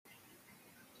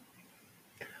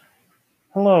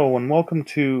Hello, and welcome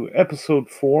to episode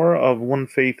 4 of One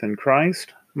Faith in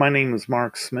Christ. My name is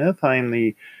Mark Smith. I am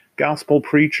the gospel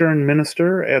preacher and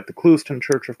minister at the Clewiston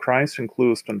Church of Christ in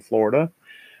Clewiston, Florida.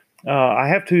 I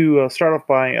have to start off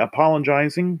by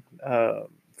apologizing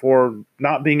for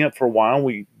not being up for a while.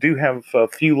 We do have a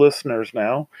few listeners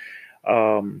now.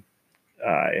 Um,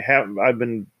 I've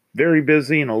been very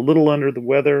busy and a little under the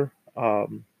weather,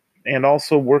 and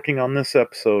also working on this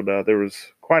episode. There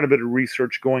was quite a bit of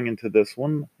research going into this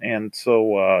one, and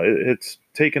so it's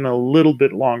taken a little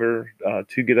bit longer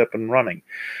to get up and running.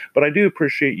 But I do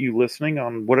appreciate you listening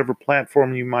on whatever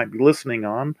platform you might be listening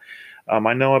on.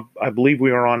 I believe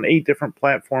we are on 8 different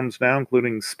platforms now,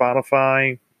 including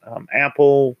Spotify,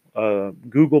 Apple,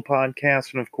 Google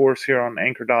Podcasts, and of course here on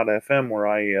Anchor.fm, where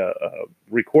I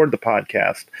record the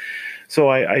podcast. So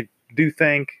I do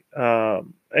thank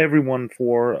everyone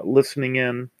for listening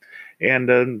in,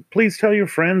 and please tell your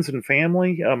friends and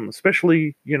family,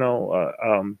 especially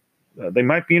they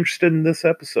might be interested in this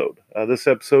episode. This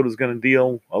episode is going to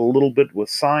deal a little bit with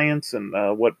science and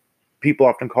what people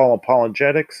often call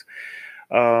apologetics.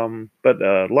 But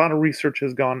a lot of research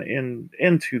has gone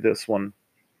into this one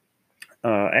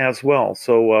as well.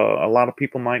 So a lot of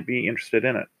people might be interested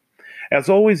in it. As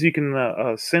always, you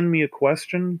can send me a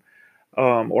question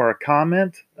or a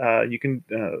comment. You can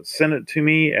send it to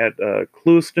me at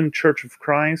Clewiston Church of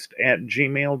Christ at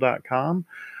gmail.com.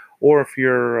 Or if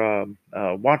you're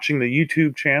watching the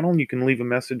YouTube channel, you can leave a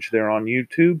message there on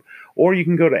YouTube. Or you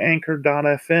can go to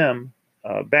anchor.fm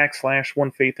 /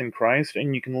 One Faith in Christ,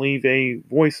 and you can leave a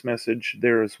voice message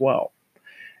there as well.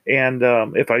 And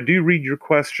if I do read your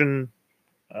question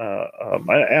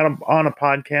on a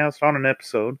podcast, on an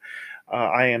episode,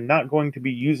 I am not going to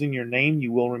be using your name.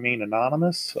 You will remain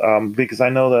anonymous because I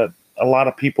know that a lot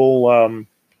of people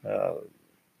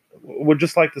would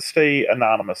just like to stay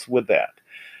anonymous with that.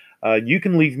 You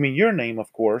can leave me your name,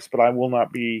 of course, but I will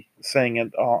not be saying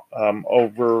it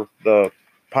over the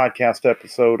podcast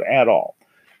episode at all.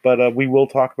 But we will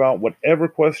talk about whatever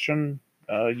question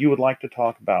you would like to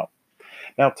talk about.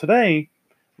 Now, today,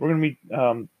 we're going to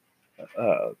be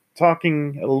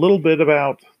talking a little bit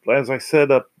about, as I said,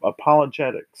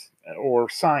 apologetics or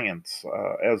science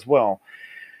as well.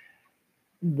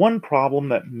 One problem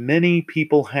that many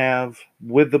people have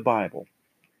with the Bible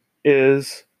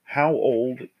is, how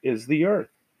old is the earth?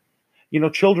 You know,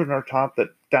 children are taught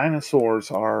that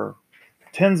dinosaurs are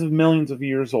tens of millions of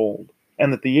years old,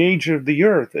 and that the age of the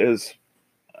earth is,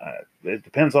 it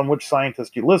depends on which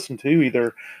scientist you listen to,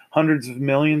 either hundreds of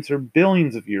millions or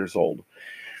billions of years old.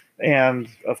 And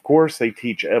of course, they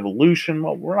teach evolution.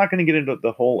 Well, we're not going to get into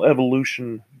the whole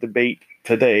evolution debate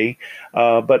today,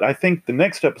 but I think the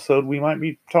next episode we might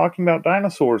be talking about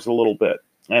dinosaurs a little bit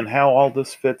and how all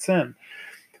this fits in.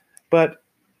 But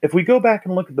if we go back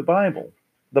and look at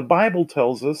the Bible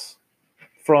tells us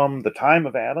from the time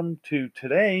of Adam to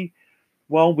today,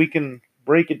 well, we can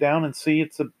break it down and see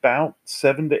it's about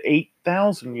 7,000 to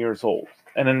 8,000 years old.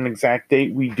 And an exact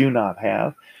date we do not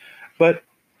have. But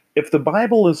if the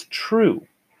Bible is true,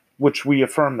 which we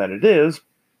affirm that it is,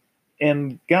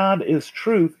 and God is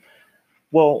truth,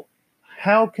 well,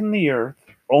 how can the earth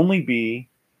only be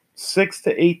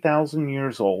 6,000 to 8,000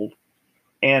 years old,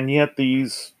 and yet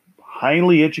these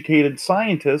highly educated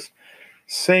scientists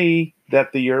say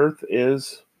that the earth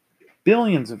is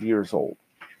billions of years old?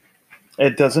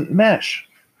 It doesn't mesh.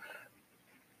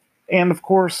 And of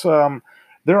course,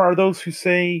 there are those who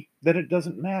say that it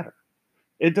doesn't matter.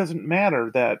 It doesn't matter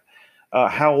that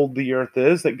how old the earth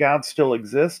is, that God still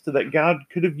exists, that God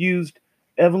could have used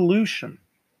evolution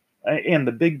and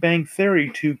the Big Bang Theory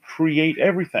to create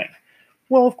everything.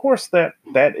 Well, of course, that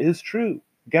is true.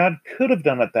 God could have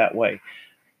done it that way.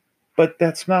 But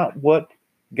that's not what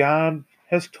God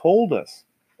has told us.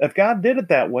 If God did it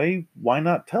that way, why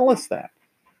not tell us that?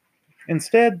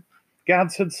 Instead,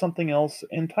 God said something else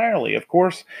entirely. Of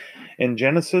course, in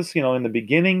Genesis, in the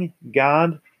beginning,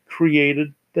 God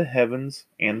created the heavens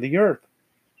and the earth.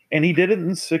 And he did it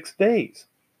in 6 days.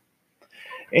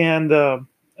 And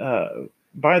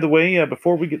by the way,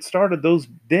 before we get started, those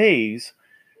days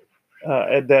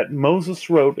that Moses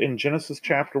wrote in Genesis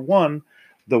chapter 1,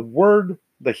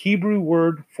 the Hebrew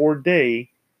word for day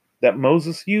that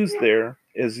Moses used there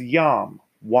is yom,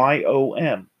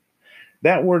 Y-O-M.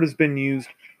 That word has been used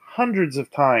hundreds of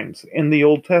times in the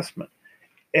Old Testament.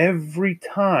 Every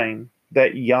time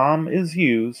that yom is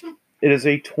used, it is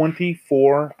a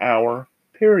 24-hour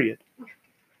period.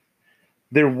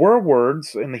 There were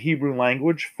words in the Hebrew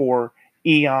language for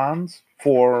eons,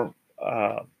 for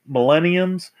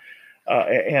millenniums,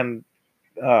 and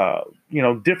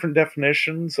different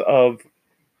definitions of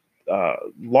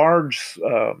large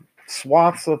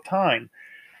swaths of time.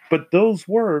 But those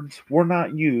words were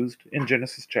not used in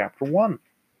Genesis chapter 1.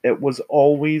 It was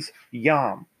always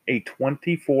Yom, a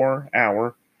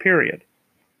 24-hour period.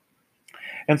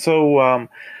 And so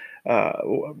uh,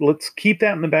 let's keep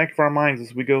that in the back of our minds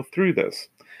as we go through this.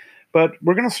 But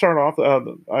we're going to start off.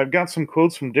 I've got some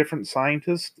quotes from different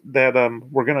scientists that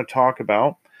we're going to talk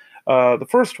about. The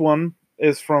first one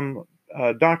is from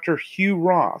Dr. Hugh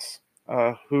Ross,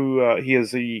 who he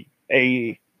is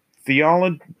a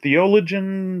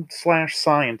theologian slash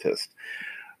scientist.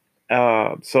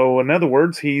 So, in other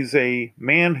words, he's a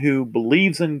man who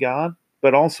believes in God,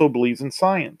 but also believes in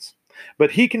science.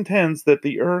 But he contends that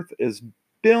the Earth is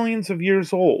billions of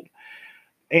years old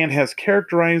and has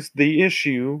characterized the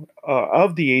issue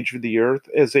of the age of the Earth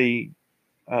as he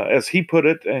put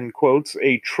it in quotes,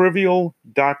 a trivial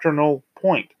doctrinal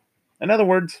point. In other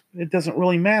words, it doesn't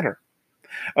really matter.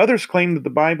 Others claim that the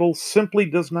Bible simply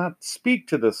does not speak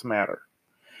to this matter.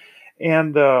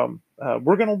 And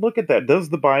we're going to look at that. Does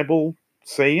the Bible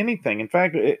say anything? In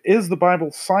fact, is the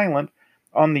Bible silent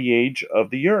on the age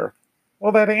of the earth?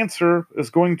 Well, that answer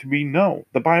is going to be no.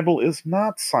 The Bible is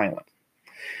not silent.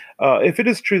 If it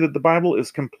is true that the Bible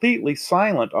is completely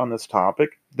silent on this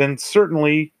topic, then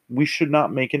certainly we should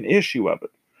not make an issue of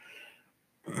it.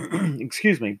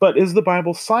 Excuse me. But is the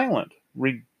Bible silent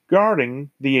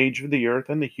regarding the age of the earth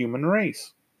and the human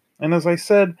race? And as I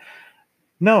said,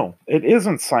 no, it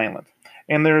isn't silent.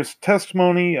 And there's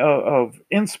testimony of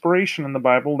inspiration in the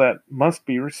Bible that must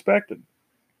be respected.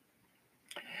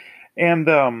 And,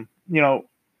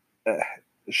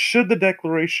 should the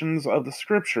declarations of the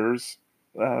scriptures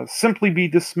simply be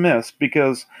dismissed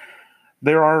because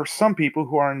there are some people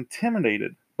who are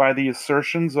intimidated by the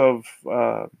assertions of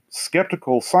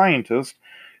skeptical scientists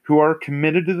who are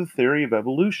committed to the theory of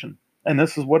evolution? And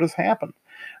this is what has happened.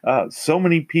 So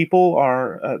many people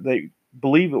they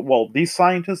believe that, well, these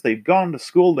scientists, they've gone to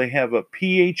school, they have a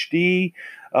PhD,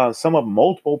 some of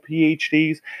multiple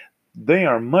PhDs. They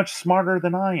are much smarter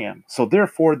than I am, so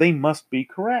therefore they must be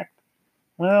correct.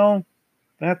 Well,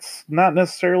 that's not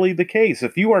necessarily the case.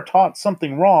 If you are taught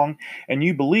something wrong and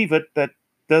you believe it, that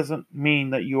doesn't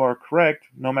mean that you are correct,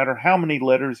 no matter how many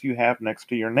letters you have next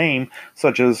to your name,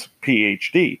 such as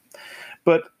PhD.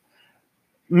 But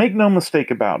make no mistake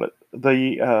about it.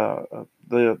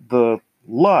 The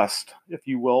lust, if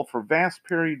you will, for vast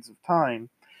periods of time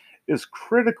is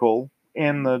critical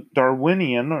in the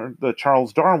Darwinian or the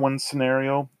Charles Darwin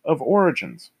scenario of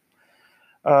origins.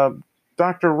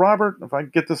 Dr. Robert, if I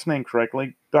get this name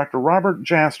correctly, Dr. Robert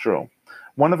Jastrow,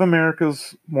 one of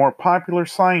America's more popular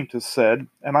scientists, said,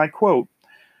 and I quote,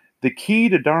 "The key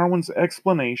to Darwin's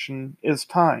explanation is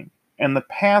time and the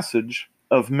passage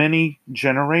of many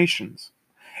generations."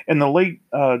 And the late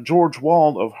George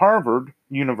Wald of Harvard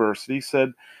University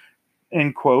said,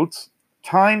 in quotes,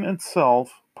 "Time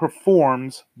itself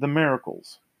performs the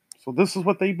miracles." So this is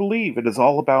what they believe. It is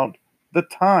all about the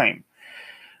time.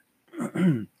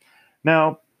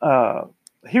 Now,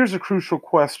 here's a crucial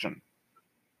question.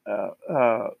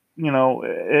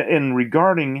 In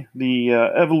regarding the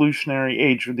evolutionary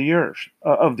age of the Earth,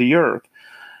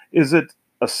 is it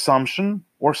assumption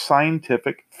or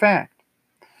scientific fact?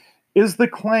 Is the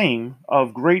claim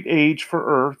of great age for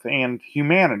Earth and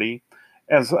humanity,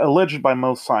 as alleged by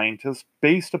most scientists,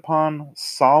 based upon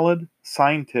solid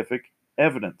scientific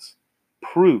evidence,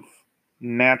 proof,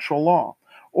 natural law,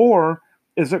 or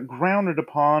is it grounded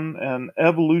upon an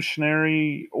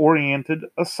evolutionary-oriented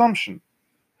assumption?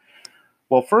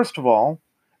 Well, first of all,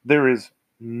 there is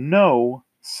no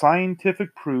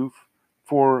scientific proof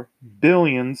for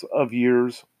billions of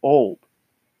years old.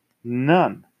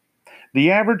 None.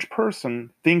 The average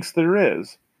person thinks there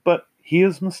is, but he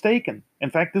is mistaken. In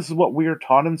fact, this is what we are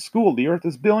taught in school. The Earth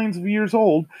is billions of years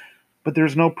old, but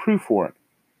there's no proof for it.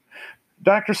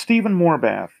 Dr. Stephen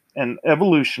Morbath, an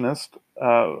evolutionist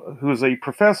who is a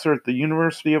professor at the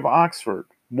University of Oxford,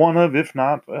 one of, if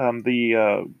not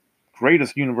the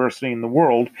greatest university in the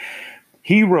world,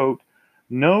 he wrote,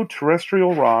 "No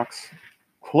terrestrial rocks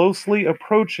closely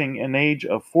approaching an age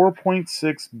of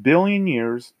 4.6 billion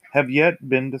years have yet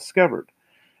been discovered.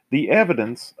 The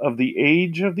evidence of the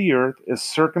age of the Earth is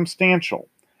circumstantial,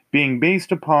 being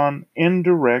based upon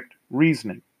indirect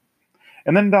reasoning."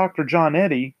 And then Dr. John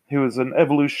Eddy, who is an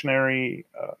evolutionary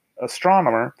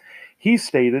astronomer, he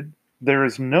stated, "There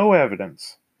is no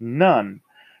evidence, none,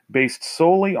 based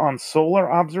solely on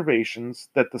solar observations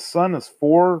that the sun is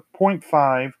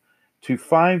 4.5 to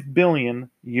 5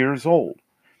 billion years old."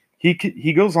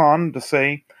 He goes on to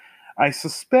say, "I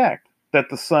suspect that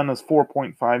the sun is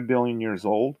 4.5 billion years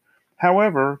old.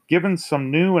 However, given some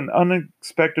new and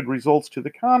unexpected results to the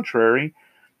contrary,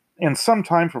 and some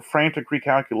time for frantic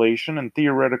recalculation and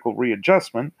theoretical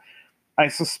readjustment, I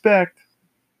suspect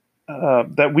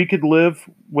that we could live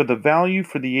with a value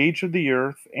for the age of the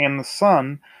Earth and the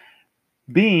Sun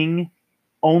being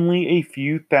only a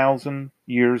few thousand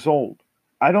years old.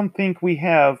 I don't think we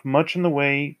have much in the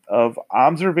way of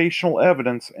observational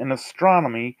evidence in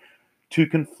astronomy to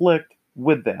conflict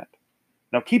with that.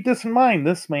 Now, keep this in mind,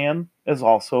 this man is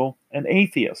also an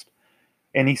atheist,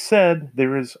 and he said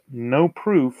there is no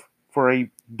proof for a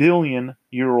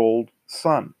billion-year-old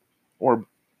sun, or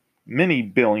many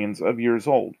billions of years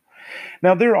old.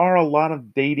 Now, there are a lot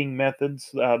of dating methods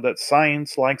that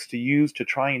science likes to use to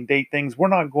try and date things. We're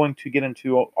not going to get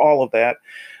into all of that.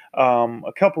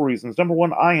 A couple reasons. Number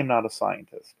one, I am not a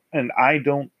scientist, and I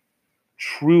don't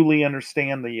truly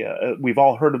understand the. We've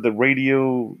all heard of the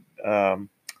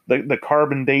the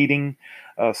carbon dating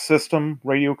system,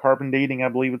 radiocarbon dating, I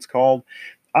believe it's called.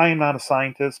 I am not a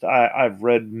scientist. I've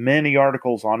read many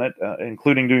articles on it,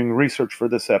 including doing research for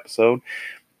this episode.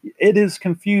 It is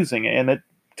confusing, and it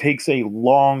takes a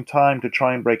long time to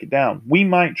try and break it down. We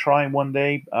might try one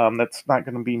day. That's not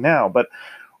going to be now, but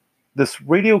this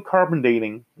radiocarbon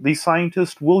dating, these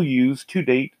scientists will use to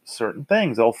date certain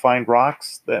things. They'll find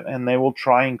rocks and they will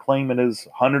try and claim it as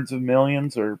hundreds of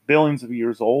millions or billions of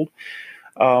years old.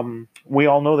 We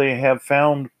all know they have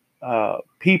found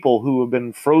people who have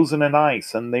been frozen in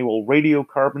ice, and they will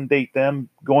radiocarbon date them,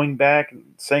 going back and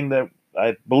saying that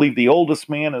I believe the oldest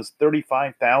man is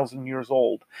 35,000 years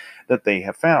old that they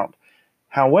have found.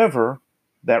 However,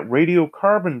 that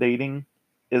radiocarbon dating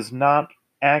is not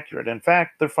accurate. In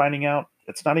fact, they're finding out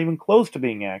it's not even close to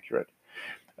being accurate.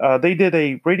 They did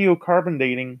a radiocarbon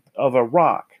dating of a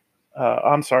rock.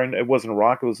 I'm sorry, it wasn't a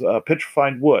rock, it was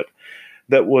petrified wood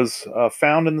that was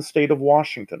found in the state of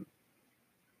Washington.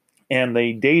 And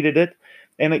they dated it,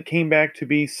 and it came back to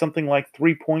be something like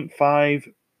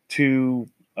 3.5 to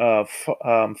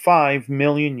 5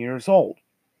 million years old.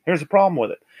 Here's the problem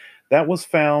with it. That was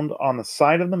found on the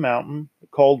side of the mountain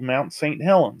called Mount St.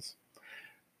 Helens.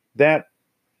 That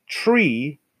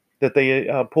tree that they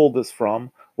pulled this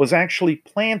from was actually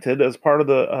planted as part of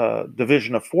the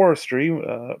Division of Forestry.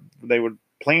 They would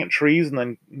plant trees and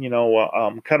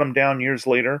then, cut them down years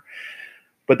later.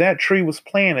 But that tree was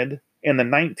planted in the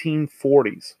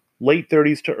 1940s, late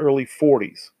 30s to early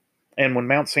 40s. And when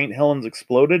Mount St. Helens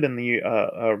exploded in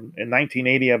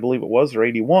 1980, I believe it was, or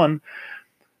 81,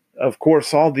 of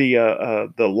course, all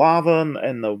the lava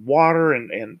and the water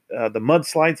and the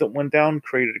mudslides that went down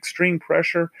created extreme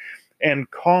pressure and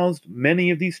caused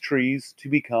many of these trees to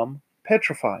become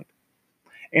petrified.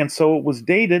 And so it was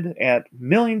dated at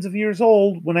millions of years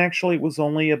old when actually it was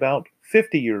only about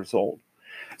 50 years old.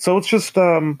 So it's just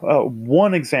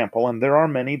one example, and there are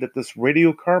many, that this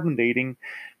radiocarbon dating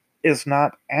is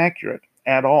not accurate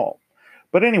at all.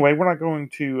 But anyway, we're not going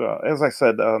to, as I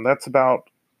said, that's about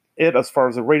it as far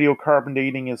as the radiocarbon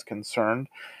dating is concerned.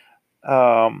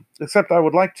 Except I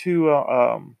would like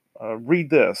to read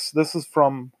this. This is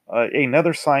from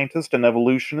another scientist, an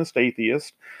evolutionist,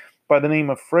 atheist, by the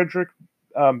name of Frederick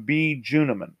B.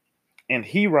 Juneman. And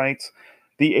he writes,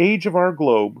 the age of our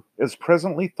globe is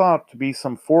presently thought to be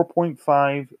some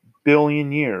 4.5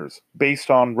 billion years,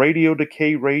 based on radio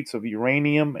decay rates of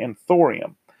uranium and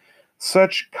thorium.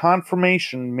 Such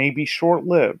confirmation may be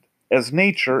short-lived, as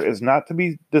nature is not to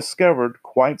be discovered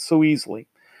quite so easily.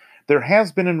 There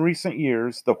has been in recent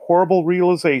years the horrible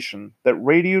realization that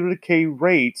radio decay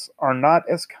rates are not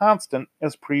as constant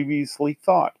as previously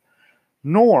thought,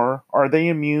 nor are they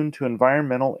immune to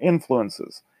environmental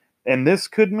influences. And this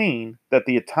could mean that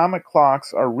the atomic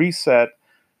clocks are reset,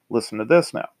 listen to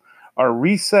this now, are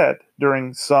reset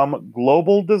during some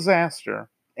global disaster,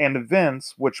 and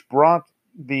events which brought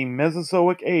the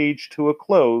Mesozoic age to a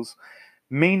close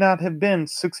may not have been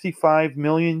 65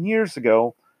 million years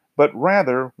ago, but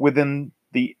rather within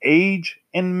the age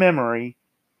and memory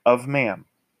of man.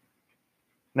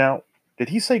 Now, did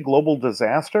he say global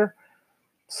disaster,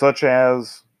 such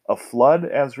as a flood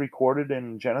as recorded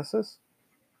in Genesis?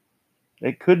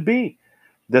 It could be.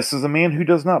 This is a man who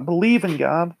does not believe in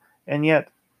God, and yet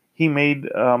he made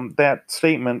that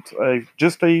statement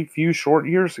just a few short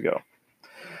years ago.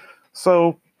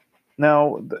 So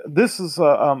now this is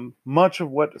much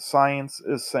of what science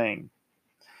is saying.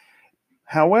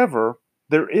 However,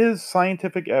 there is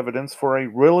scientific evidence for a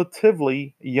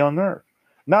relatively young Earth.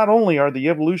 Not only are the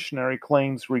evolutionary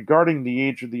claims regarding the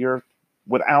age of the Earth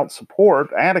without support,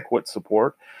 adequate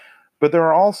support, but there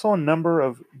are also a number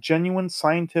of genuine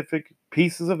scientific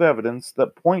pieces of evidence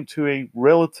that point to a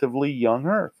relatively young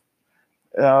Earth.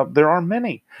 There are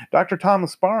many. Dr.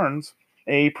 Thomas Barnes,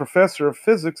 a professor of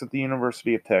physics at the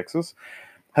University of Texas,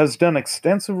 has done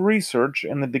extensive research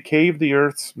in the decay of the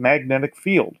Earth's magnetic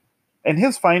field. And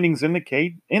his findings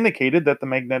indicated that the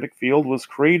magnetic field was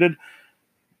created,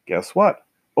 guess what?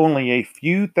 Only a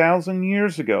few thousand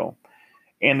years ago,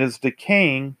 and is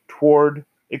decaying toward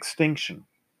extinction.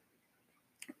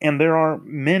 And there are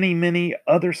many, many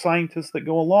other scientists that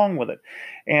go along with it.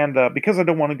 And because I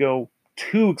don't want to go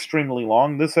too extremely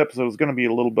long, this episode is going to be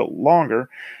a little bit longer.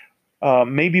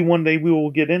 Maybe one day we will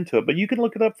get into it, but you can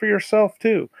look it up for yourself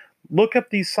too. Look up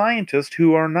these scientists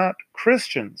who are not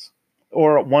Christians,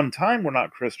 or at one time were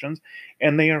not Christians,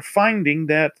 and they are finding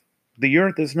that the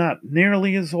earth is not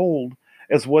nearly as old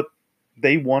as what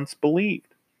they once believed.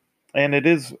 And it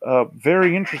is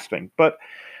very interesting. But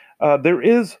there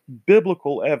is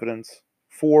biblical evidence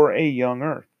for a young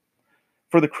earth.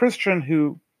 For the Christian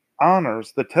who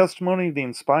honors the testimony of the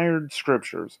inspired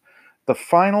scriptures, the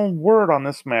final word on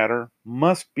this matter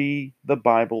must be the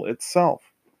Bible itself.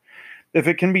 If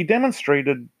it can be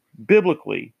demonstrated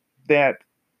biblically that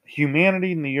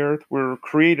humanity and the earth were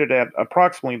created at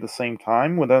approximately the same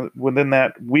time within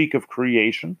that week of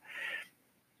creation,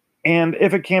 and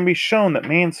if it can be shown that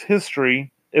man's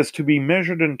history is to be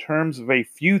measured in terms of a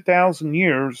few thousand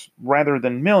years rather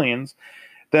than millions,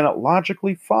 then it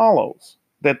logically follows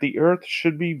that the earth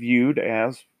should be viewed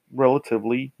as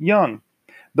relatively young.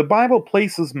 The Bible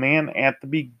places man at the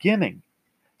beginning.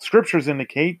 Scriptures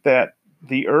indicate that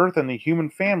the earth and the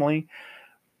human family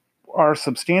are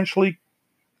substantially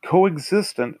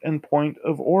coexistent in point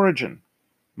of origin.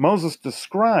 Moses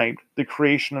described the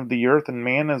creation of the earth and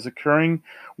man as occurring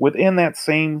within that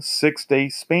same 6-day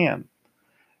span.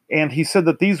 And he said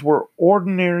that these were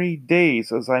ordinary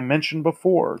days, as I mentioned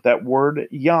before, that word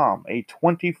yom, a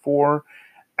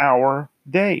 24-hour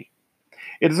day.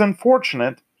 It is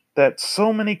unfortunate that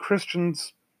so many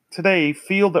Christians today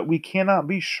feel that we cannot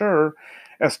be sure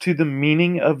as to the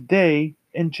meaning of day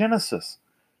in Genesis.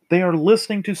 They are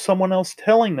listening to someone else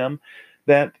telling them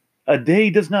that a day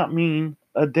does not mean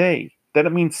a day, that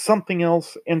it means something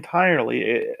else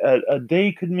entirely. A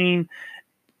day could mean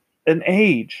an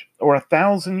age or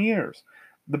 1,000 years.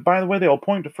 By the way, they'll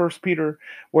point to First Peter,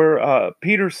 where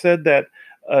Peter said that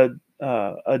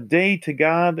a day to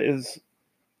God is,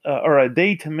 or a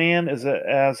day to man is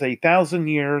as 1,000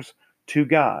 years to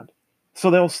God.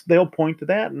 So they'll point to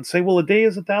that and say, well, a day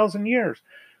is 1,000 years.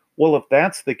 Well, if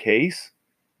that's the case,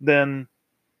 then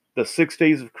the 6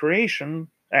 days of creation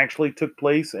actually took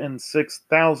place in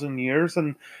 6,000 years,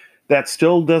 and that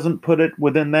still doesn't put it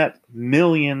within that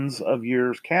millions of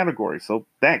years category. So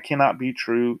that cannot be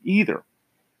true either.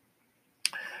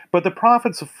 But the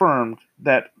prophets affirmed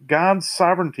that God's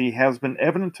sovereignty has been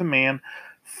evident to man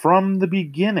from the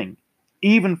beginning,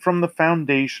 even from the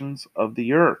foundations of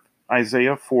the earth.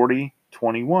 Isaiah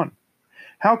 40:21.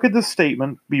 How could this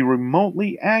statement be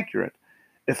remotely accurate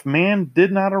if man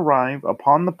did not arrive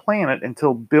upon the planet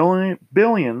until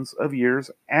billions of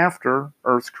years after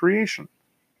Earth's creation?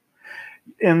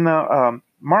 In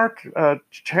Mark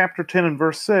chapter 10 and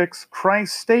verse 6,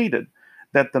 Christ stated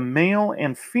that the male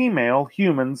and female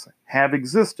humans have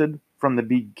existed from the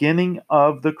beginning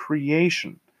of the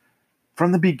creation.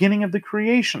 From the beginning of the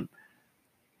creation.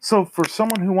 So for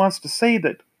someone who wants to say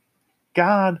that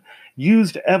God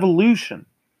used evolution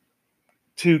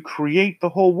to create the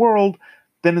whole world,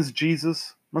 then is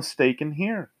Jesus mistaken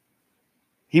here?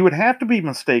 He would have to be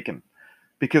mistaken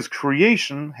because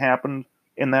creation happened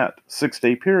in that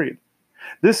 6-day period.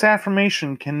 This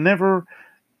affirmation can never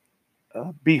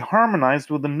be harmonized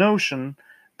with the notion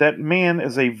that man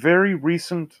is a very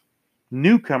recent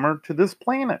newcomer to this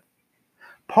planet.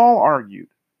 Paul argued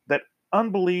that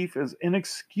unbelief is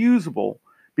inexcusable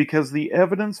because the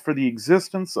evidence for the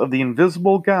existence of the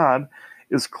invisible God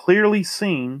is clearly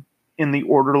seen in the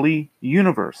orderly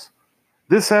universe.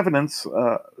 These evidences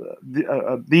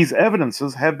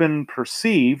have been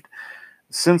perceived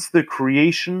since the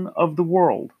creation of the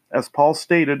world, as Paul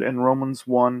stated in Romans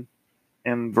 1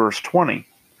 and verse 20.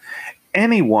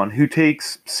 Anyone who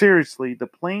takes seriously the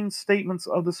plain statements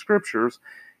of the Scriptures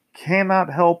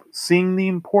cannot help seeing the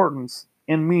importance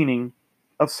and meaning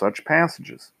of such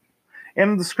passages.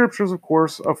 And the Scriptures, of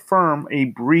course, affirm a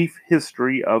brief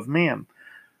history of man.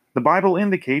 The Bible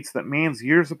indicates that man's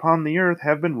years upon the earth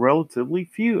have been relatively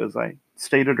few, as I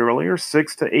stated earlier,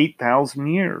 6,000 to 8,000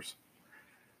 years.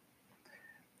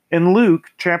 In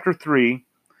Luke chapter 3,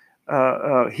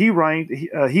 he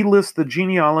lists the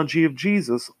genealogy of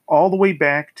Jesus all the way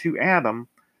back to Adam,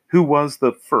 who was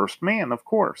the first man, of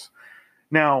course.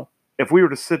 Now, if we were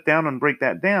to sit down and break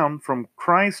that down, from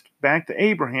Christ back to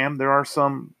Abraham, there are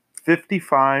some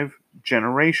 55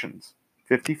 generations.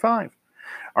 55.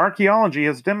 Archaeology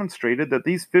has demonstrated that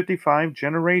these 55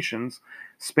 generations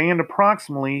spanned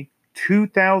approximately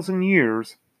 2,000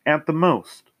 years at the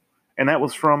most. And that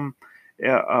was from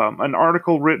an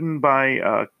article written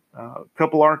by a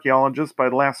couple archaeologists by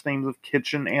the last names of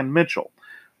Kitchen and Mitchell.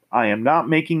 I am not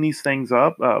making these things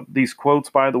up. These quotes,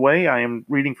 by the way, I am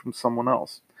reading from someone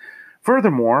else.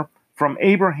 Furthermore, from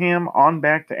Abraham on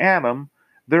back to Adam,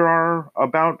 there are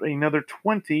about another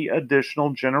 20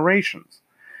 additional generations.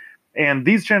 And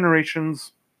these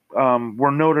generations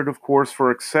were noted, of course,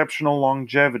 for exceptional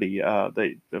longevity.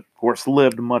 They, of course,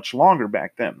 lived much longer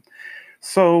back then.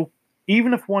 So,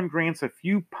 even if one grants a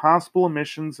few possible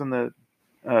omissions in the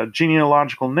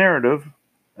genealogical narrative,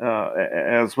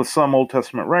 as with some Old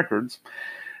Testament records,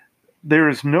 there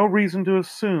is no reason to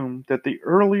assume that the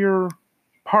earlier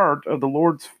part of the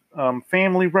Lord's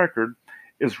family record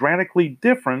is radically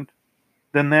different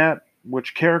than that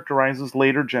which characterizes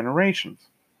later generations.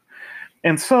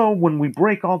 And so, when we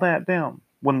break all that down,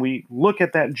 when we look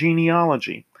at that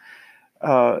genealogy,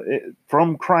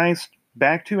 from Christ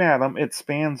back to Adam, it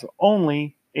spans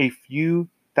only a few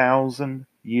thousand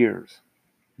years,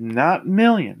 not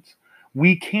millions.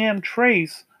 We can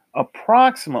trace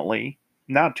approximately,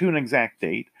 not to an exact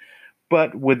date,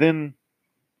 but within,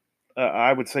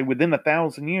 I would say, within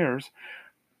 1,000 years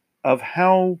of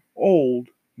how old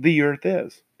the earth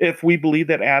is, if we believe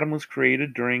that Adam was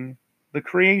created during the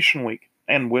creation week,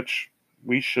 and which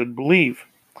we should believe.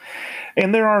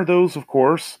 And there are those, of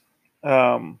course,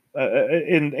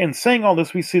 in saying all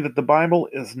this, we see that the Bible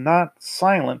is not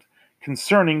silent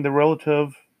concerning the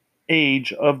relative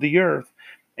age of the earth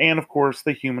and, of course,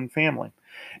 the human family.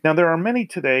 Now, there are many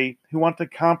today who want to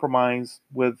compromise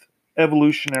with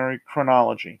evolutionary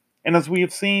chronology. And as we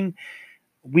have seen,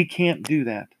 we can't do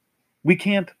that. We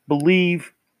can't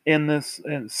believe in this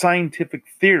scientific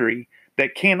theory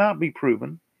that cannot be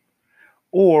proven,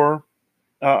 or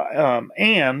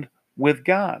and with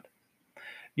God.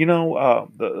 You know,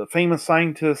 the famous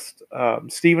scientist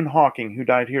Stephen Hawking, who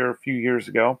died here a few years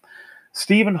ago,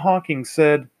 Stephen Hawking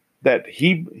said that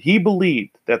he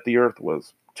believed that the Earth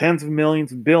was tens of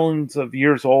millions, billions of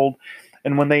years old.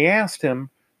 And when they asked him,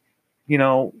 you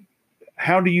know,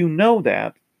 how do you know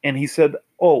that? And he said,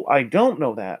 oh, I don't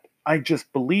know that. I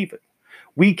just believe it.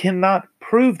 We cannot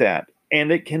prove that,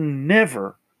 and it can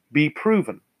never be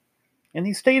proven. And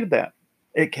he stated that.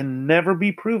 It can never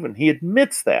be proven. He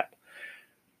admits that.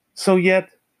 So yet,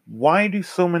 why do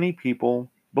so many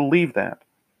people believe that?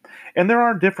 And there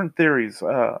are different theories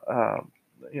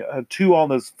to all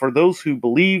this for those who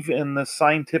believe in the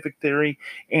scientific theory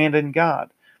and in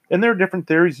God. And there are different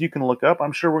theories you can look up.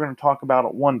 I'm sure we're going to talk about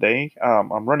it one day.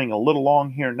 I'm running a little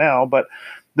long here now, but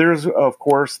there's, of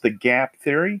course, the gap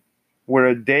theory, where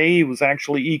a day was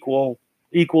actually equal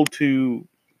to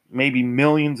maybe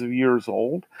millions of years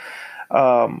old.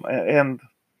 And,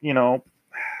 you know,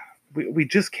 we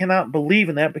just cannot believe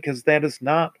in that, because that is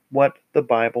not what the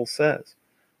Bible says.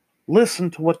 Listen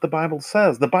to what the Bible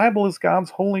says. The Bible is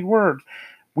God's holy word.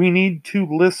 We need to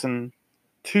listen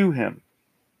to him.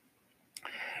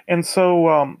 And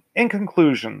so, in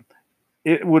conclusion,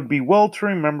 it would be well to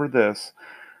remember this.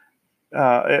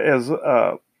 As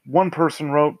one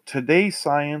person wrote, today's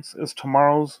science is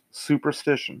tomorrow's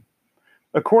superstition.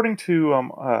 According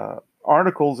to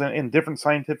articles in different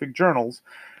scientific journals,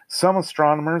 some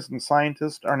astronomers and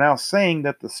scientists are now saying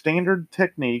that the standard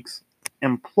techniques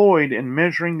employed in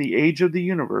measuring the age of the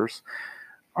universe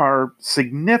are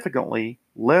significantly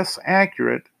less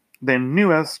accurate than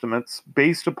new estimates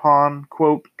based upon,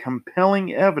 quote,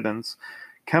 compelling evidence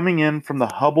coming in from the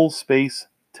Hubble Space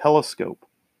Telescope.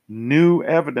 New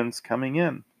evidence coming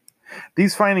in.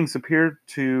 These findings appear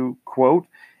to, quote,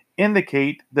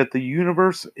 indicate that the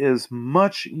universe is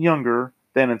much younger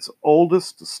than its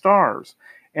oldest stars,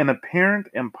 an apparent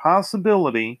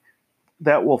impossibility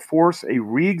that will force a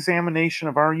re-examination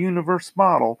of our universe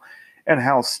model and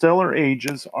how stellar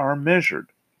ages are measured,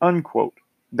 unquote.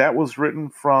 That was written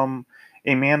from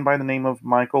a man by the name of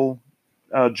Michael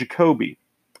Jacobi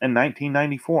in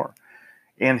 1994.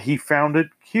 And he found it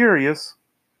curious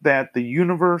that the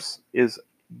universe is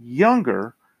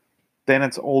younger than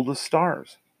its oldest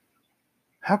stars.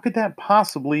 How could that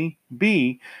possibly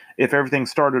be if everything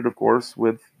started, of course,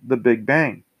 with the Big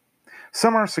Bang?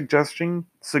 Some are suggesting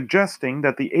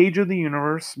that the age of the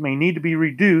universe may need to be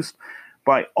reduced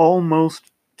by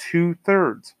almost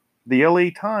 2/3. The LA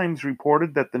Times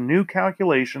reported that the new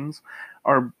calculations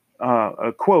are,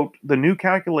 quote, the new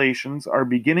calculations are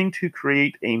beginning to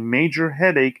create a major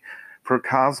headache for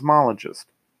cosmologists,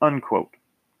 unquote.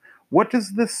 What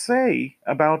does this say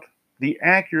about the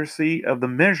accuracy of the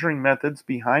measuring methods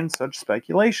behind such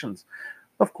speculations?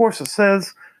 Of course, it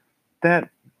says that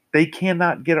they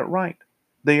cannot get it right.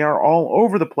 They are all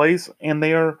over the place, and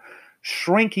they are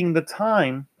shrinking the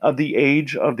time of the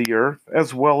age of the earth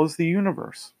as well as the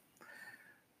universe.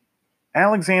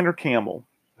 Alexander Campbell,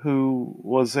 who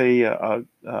was a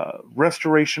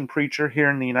restoration preacher here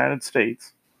in the United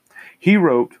States, he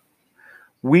wrote,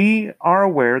 "We are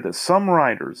aware that some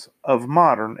writers of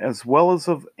modern as well as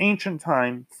of ancient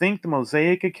time think the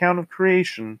Mosaic account of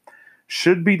creation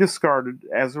should be discarded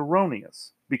as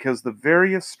erroneous because the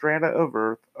various strata of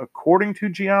earth, according to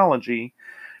geology,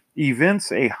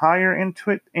 evince a higher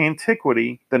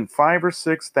antiquity than 5 or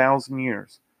 6 thousand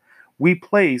years. We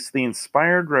place the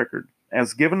inspired record,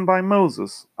 as given by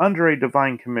Moses under a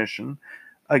divine commission,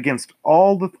 against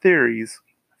all the theories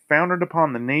founded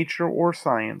upon the nature or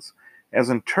science as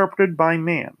interpreted by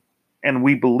man, and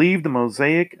we believe the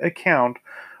Mosaic account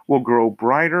will grow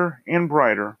brighter and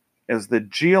brighter as the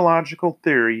geological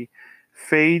theory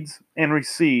fades and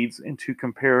recedes into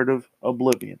comparative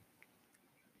oblivion."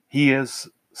 He is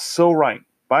so right.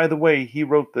 By the way, he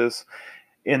wrote this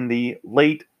in the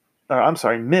mid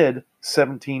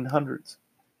 1700s.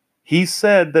 He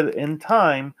said that in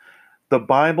time, the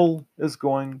Bible is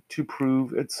going to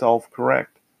prove itself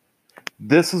correct.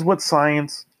 This is what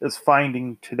science is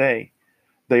finding today.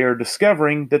 They are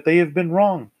discovering that they have been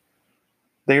wrong.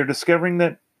 They are discovering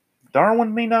that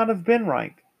Darwin may not have been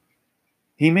right.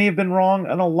 He may have been wrong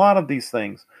on a lot of these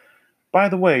things. By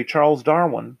the way, Charles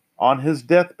Darwin, on his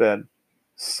deathbed,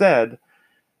 said,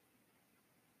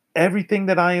 "Everything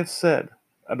that I have said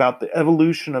about the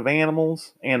evolution of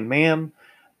animals and man,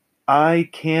 I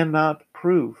cannot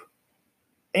prove."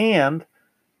 And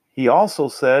he also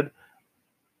said,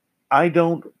 "I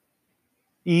don't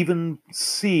even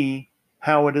see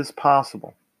how it is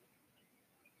possible."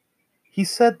 He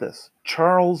said this,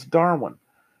 Charles Darwin.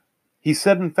 He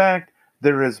said, in fact,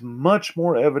 there is much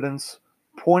more evidence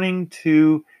pointing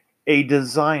to a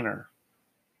designer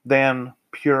than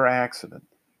pure accident.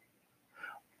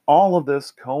 All of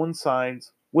this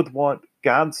coincides with what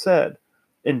God said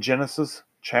in Genesis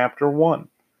chapter 1.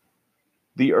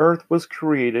 The earth was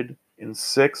created in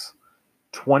 6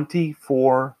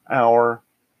 24-hour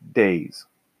days.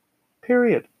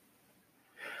 Period.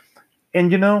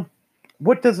 And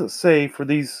what does it say for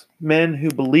these men who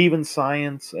believe in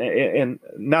science, and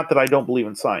not that I don't believe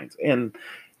in science, and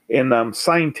in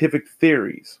scientific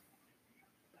theories?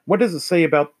 What does it say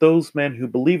about those men who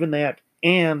believe in that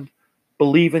and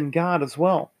believe in God as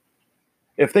well?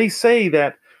 If they say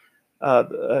that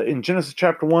in Genesis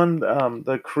chapter 1,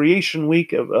 the creation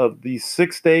week of these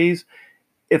 6 days,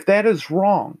 if that is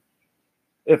wrong,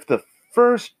 if the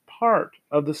first part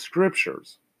of the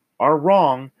scriptures are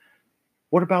wrong,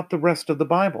 what about the rest of the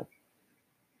Bible?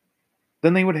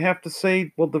 Then they would have to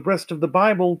say, well, the rest of the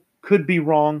Bible could be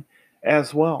wrong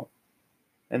as well.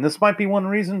 And this might be one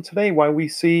reason today why we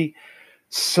see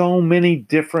so many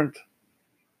different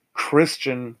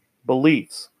Christian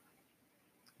beliefs,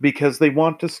 because they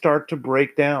want to start to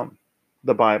break down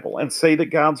the Bible and say that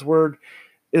God's word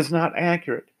is not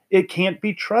accurate. It can't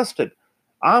be trusted.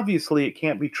 Obviously, it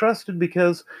can't be trusted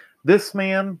because this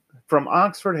man from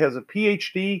Oxford has a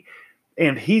PhD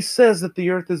and he says that the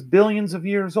earth is billions of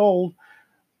years old.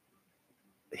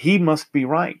 He must be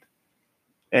right.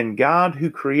 And God, who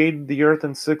created the earth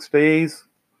in 6 days,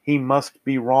 he must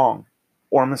be wrong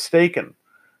or mistaken,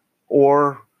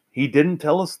 or he didn't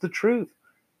tell us the truth.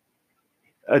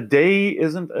 A day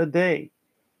isn't a day.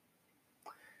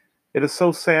 It is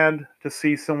so sad to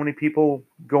see so many people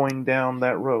going down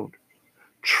that road.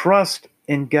 Trust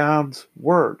in God's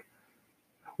word.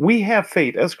 We have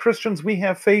faith. As Christians, we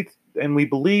have faith and we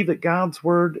believe that God's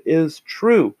word is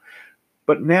true.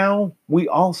 But now we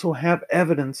also have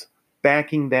evidence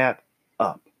backing that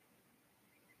up.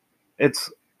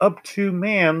 It's up to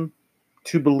man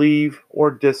to believe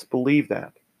or disbelieve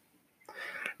that.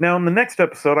 Now, in the next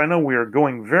episode, I know we are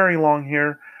going very long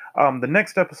here. The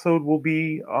next episode will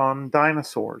be on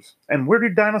dinosaurs. And where do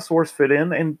dinosaurs fit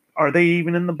in? And are they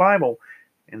even in the Bible?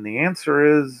 And the answer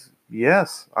is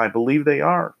yes, I believe they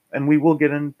are. And we will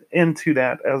get into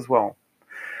that as well.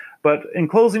 But in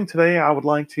closing today, I would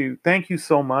like to thank you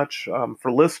so much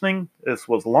for listening. This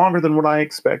was longer than what I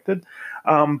expected.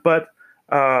 But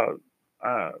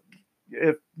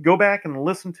go back and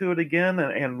listen to it again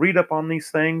and read up on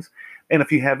these things. And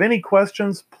if you have any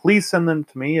questions, please send them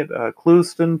to me at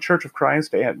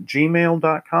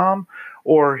clewistonchurchofchrist@gmail.com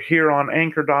or here on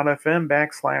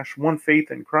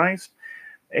anchor.fm/onefaithinchrist.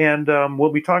 And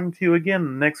we'll be talking to you again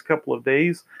in the next couple of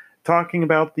days, talking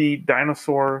about the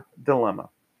dinosaur dilemma.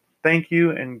 Thank you,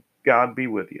 and God be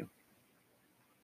with you.